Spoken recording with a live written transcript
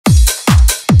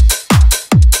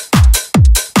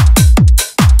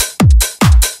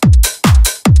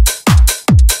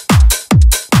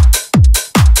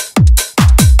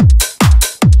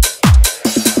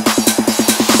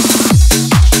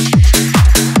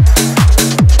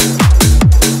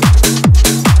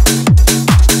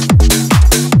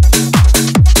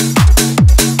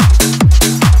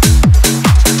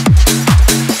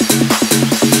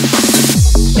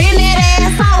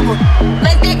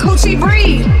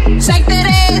Shake that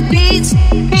ass, bitch.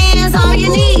 Hands on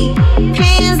your knee.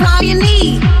 Hands on your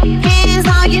knee. Hands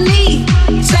on your knee.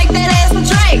 Shake that ass for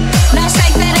Drake. Now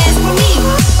shake that ass for me.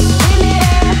 Bend that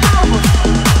ass over.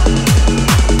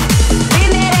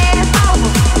 Bend that ass over.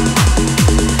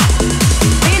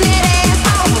 Bend that ass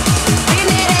over. Bend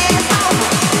that ass over.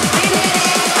 Bend that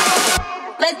ass over.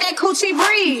 Let that coochie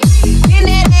breathe. Bend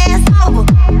that ass over.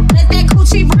 Let that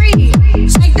coochie breathe.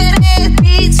 Shake that ass,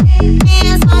 bitch.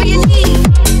 Hands on your knee.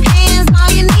 Hands on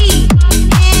your knee.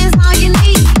 Hands on your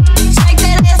knee. Shake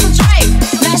that ass for Drake.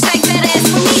 Now shake that ass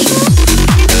for me.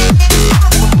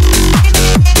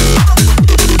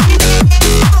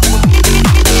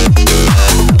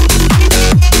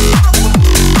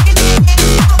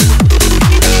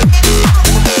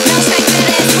 Now shake that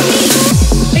ass for me.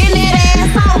 Bend that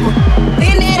ass over.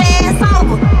 Bend that ass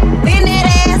over. Bend that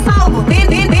ass over. Bend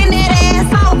that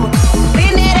ass over.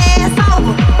 Bend that ass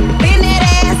over. Bend that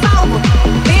ass over.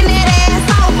 Bend that ass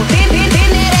over. Bend that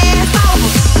ass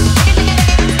over.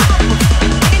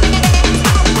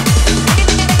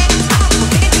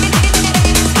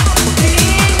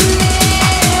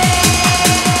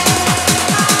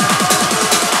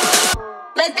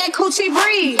 Let that coochie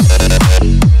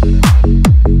breathe.